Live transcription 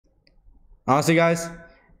Honestly, guys,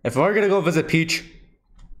 if we're gonna go visit Peach,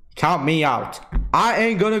 count me out. I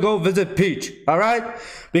ain't gonna go visit Peach, alright?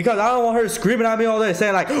 Because I don't want her screaming at me all day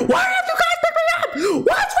saying like, why did you guys pick me up?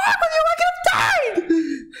 What's wrong with you? I could have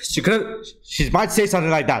died! She might say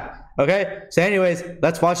something like that, okay? So anyways,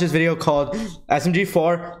 let's watch this video called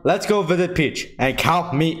SMG4. Let's go visit Peach and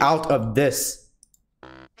count me out of this.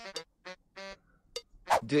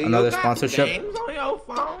 Another sponsorship.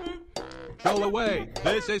 Go away.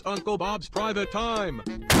 This is Uncle Bob's private time.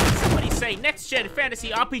 Somebody say next gen fantasy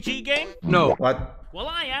RPG game? No. What? Well,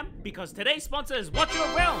 I am, because today's sponsor is Watch Your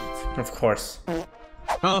Realms. Of course.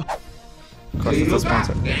 Huh? Of course it's a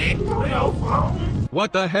sponsor.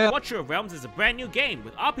 What the hell? Watch Your Realms is a brand new game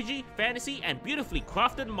with RPG, fantasy, and beautifully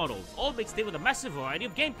crafted models, all mixed in with a massive variety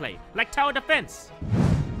of gameplay, like tower defense.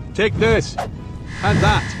 Take this. And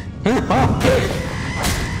that.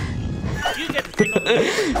 You get to take over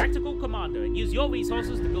the tactical commander and use your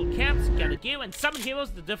resources to build camps, gather gear, and summon heroes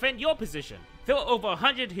to defend your position. There are over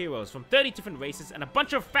 100 heroes from 30 different races and a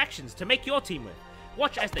bunch of factions to make your team with.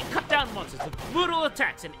 Watch as they cut down monsters with brutal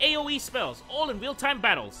attacks and AoE spells, all in real-time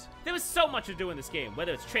battles. There is so much to do in this game,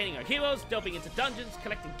 whether it's training our heroes, delving into dungeons,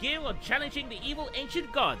 collecting gear, or challenging the evil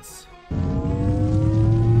ancient gods.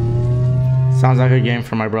 Sounds like a game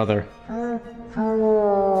for my brother.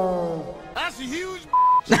 That's a huge.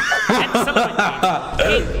 And celebrate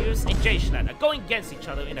games, Fierce and J-Schlat are going against each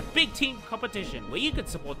other in a big team competition where you can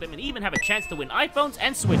support them and even have a chance to win iPhones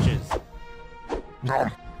and Switches.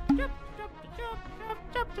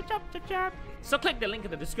 So click the link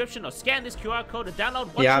in the description or scan this QR code to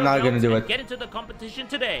download Watch I'm not gonna do it. Get into the competition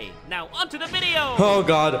today. Now onto the video. Oh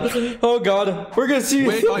god. Oh god. We're gonna see.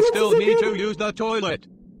 Wait, I still need to use the toilet.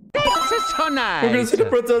 This is so nice. We're gonna see the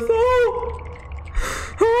princess. Oh.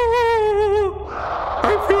 Oh.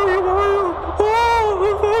 I feel you, Mario.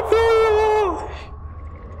 Oh, I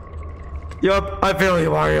feel you. Yup, I feel you,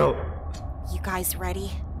 Mario. You guys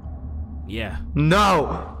ready? Yeah,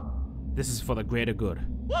 No. this is for the greater good.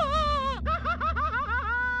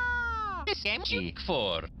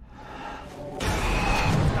 SMG4.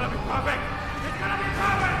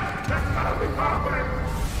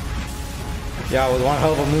 Yeah, it was one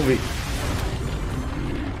hell of a movie.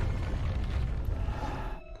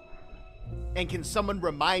 And can someone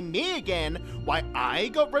remind me again why I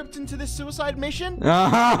got roped into this suicide mission? We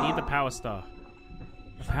need the power star.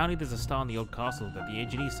 Apparently there's a star in the old castle that the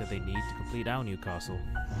AGD said they need to complete our new castle.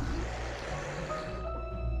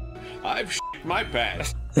 I've my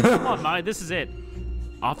pants. Come on, Mai, this is it.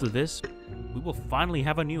 After this, we will finally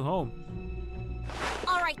have a new home.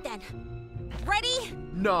 All right then. Ready?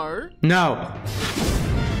 No. No.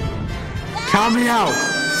 Count me out.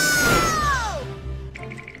 Go!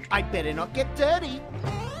 I better not get dirty.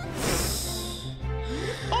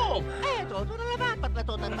 Oh,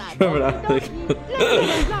 Remember that thing?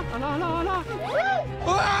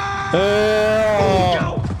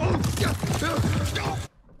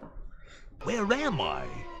 where am I?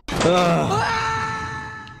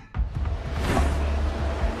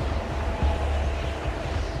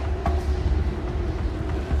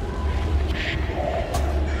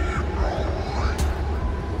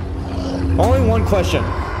 Only one question.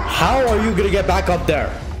 How are you gonna get back up there?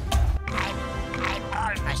 I'm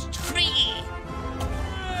almost free.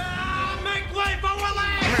 Make way for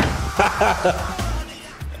Willie!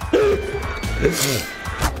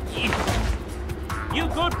 You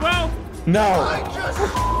good, bro? No.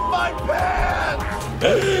 My pants!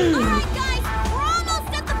 All right, guys, we're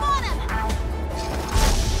almost at the bottom.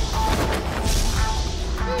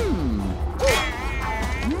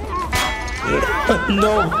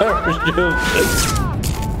 No parachute.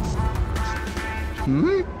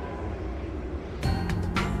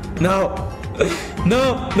 No.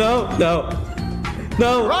 No, no, no.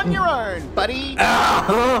 No. Run your own, buddy.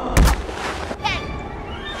 Ah. Hey,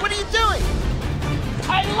 what are you doing?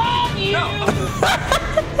 I love you!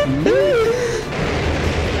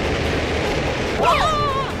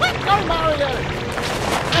 Let go, Mario.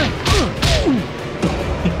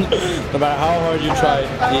 No matter how hard you try,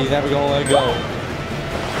 he's never gonna let go.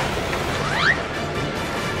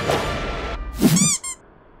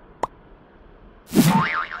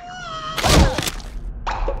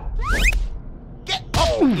 Get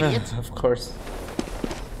off, idiot. Of course.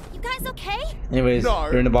 You guys okay? Anyways, No,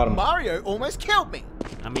 you're in the bottom. Mario almost killed me.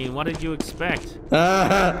 I mean, what did you expect?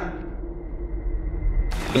 Ah,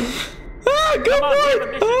 good Come on, boy.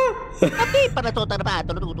 we have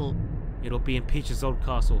a It'll be in Peach's old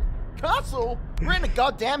castle. Castle? We're in a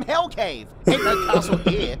goddamn hell cave. Ain't no castle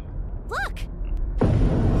here. Look.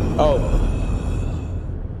 Oh.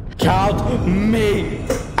 Count me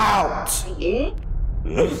out.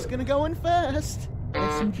 Who's gonna go in first?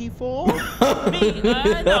 SMG4? Me?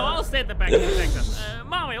 No, I'll stay at the back to protect us.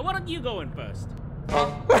 Mario, why don't you go in first?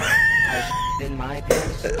 In my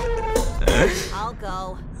pants. I'll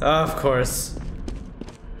go. Of course.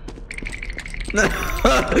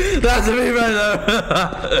 That's me right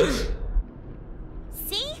there.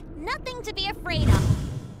 See? Nothing to be afraid of.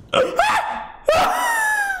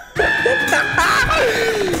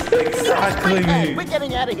 Exactly me. We're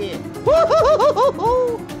getting out of here.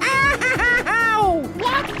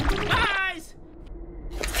 Guys!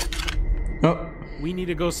 Oh, We need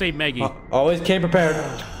to go save Maggie. always came prepared.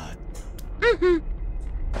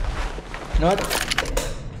 What?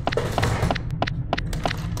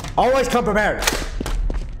 Always come prepared.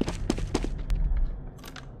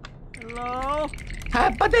 Hello?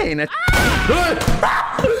 Padena.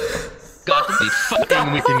 Got to be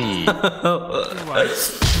fucking with me. Right.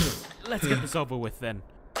 Let's get this over with then.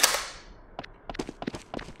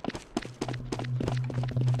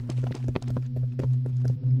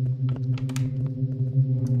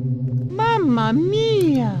 Mamma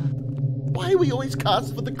mia! Why are we always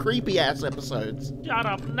cast for the creepy ass episodes? Shut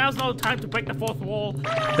up. Now's no time to break the fourth wall. Wait,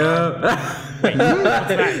 Hey what's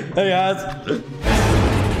that? guys.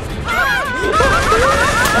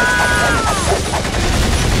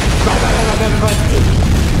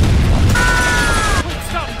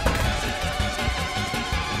 Stop!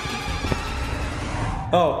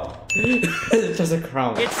 Oh, it's just a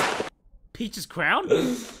crown. It's Peach's crown?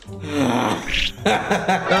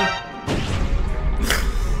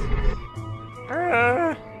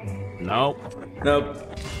 Nope. Nope.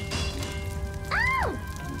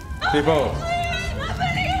 People.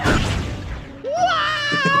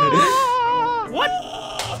 What?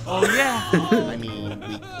 Oh yeah. I mean,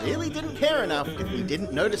 we clearly didn't care enough if we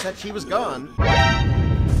didn't notice that she was gone.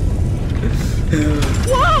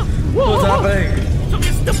 What's happening? Took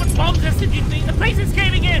your stupid bomb tested you think the place is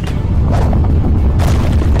caving in.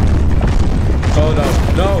 Oh no,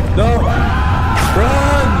 no, no!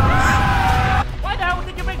 Run! Why the hell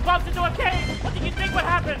did you make bombs into a cave? What did you think would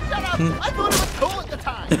happen? Shut up! I thought it was cool at the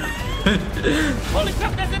time. Holy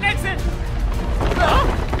crap, there's an exit!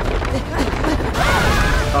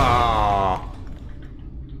 Ah.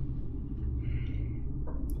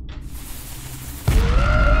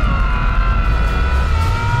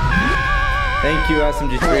 Thank you,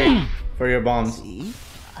 SMG3, for your bombs. See?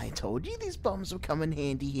 I told you these bombs would come in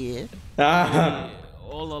handy here. Ah.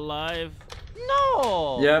 All alive?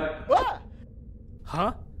 No! Yep. What?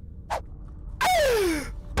 Huh?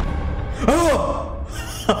 Oh!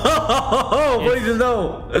 What did you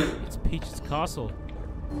know? It's Peach's castle.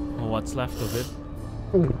 Or what's left of it.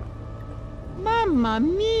 Mamma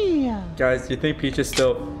mia! Guys, do you think Peach is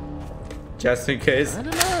still? Just in case. I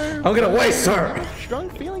don't know. I'm gonna waste her! Strong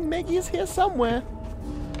feeling Maggie is here somewhere.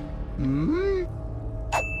 Hmm?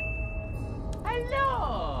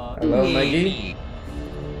 Hello! Hello, Maggie.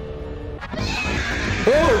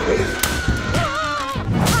 Oh!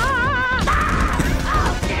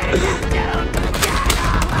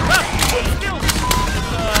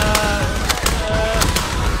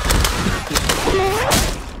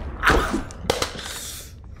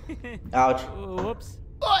 Ouch. Whoops.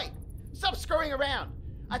 Oi! Stop screwing around.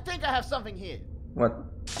 I think I have something here. What?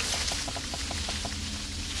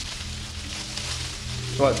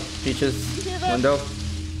 What? Peach's hear that? window?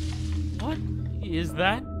 What is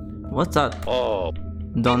that? What's that? Oh.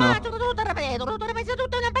 Don't know.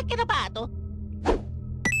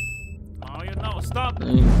 Oh, you know, stop.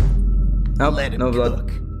 Nope, Let him no blood.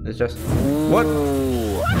 cook. It's just... What?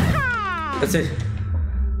 That's it.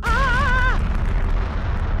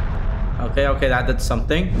 Okay, okay, that did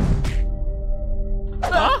something.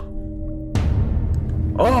 Huh?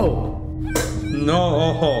 Oh!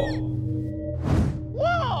 No!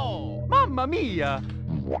 Whoa! Mamma mia!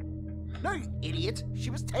 No, you idiot. She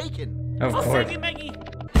was taken. Of I'll course. save you, Maggie.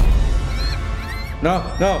 No,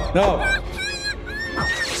 no, no! No!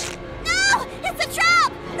 It's a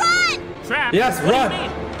trap! Run! Trap? Yes, What run! do you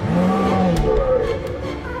mean?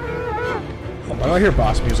 I don't hear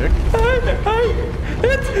boss music.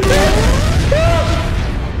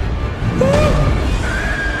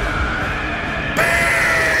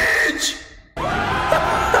 Bitch!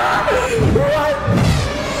 What?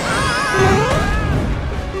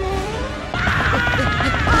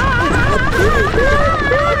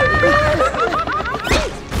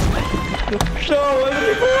 No, what did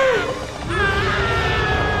you do?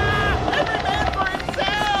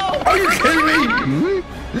 Are you kidding me?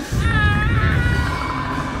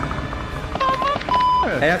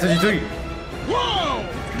 Hey, that's what you do. Whoa!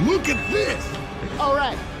 Look at this! All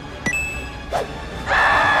right.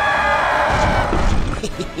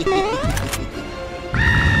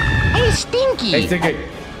 Hey, Stinky! Hey, Sticky.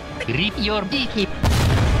 Rip your dicky.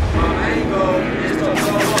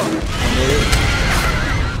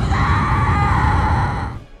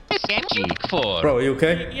 SMG4. Bro, are you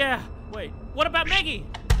okay? Yeah, wait, what about Maggie?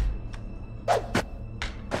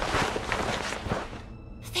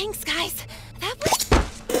 Thanks, guys. That was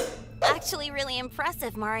actually really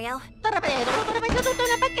impressive, Mario. But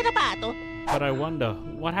I wonder,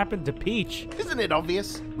 what happened to Peach? Isn't it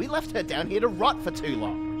obvious? We left her down here to rot for too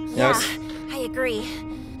long. Yes. Yeah, I agree.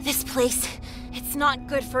 This place, it's not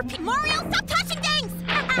good for Mario, stop touching things!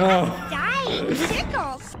 Oh. Die,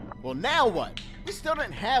 tickles. Well, now what? We still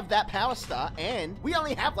don't have that power star, and we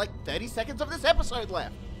only have like 30 seconds of this episode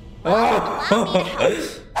left. Oh.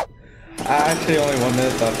 I actually only 1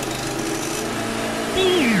 minute left.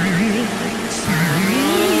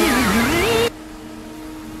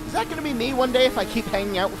 Is that gonna be me one day if I keep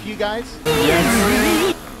hanging out with you guys?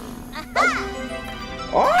 Yes.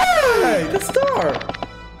 Alright, the star.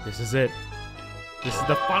 This is it. This is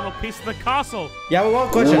the final piece of the castle. Yeah, but one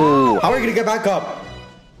question. How are we gonna get back up?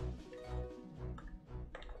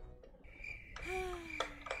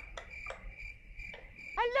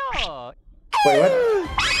 Hello. Wait, what? All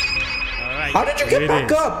right. How did you get it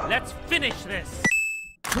back is. up? Let's finish this.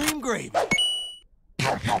 Cream gravy.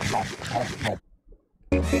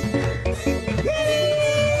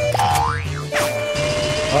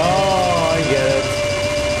 Oh, I get it.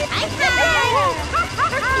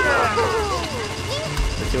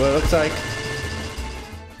 Let's see what it looks like.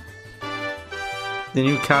 The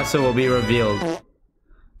new castle will be revealed.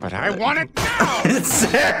 But I want it now!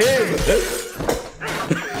 Same!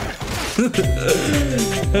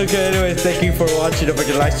 Okay, anyways, thank you for watching. Don't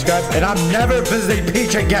forget to like, subscribe, and I'm never visiting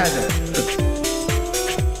Peach again!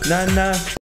 Nah.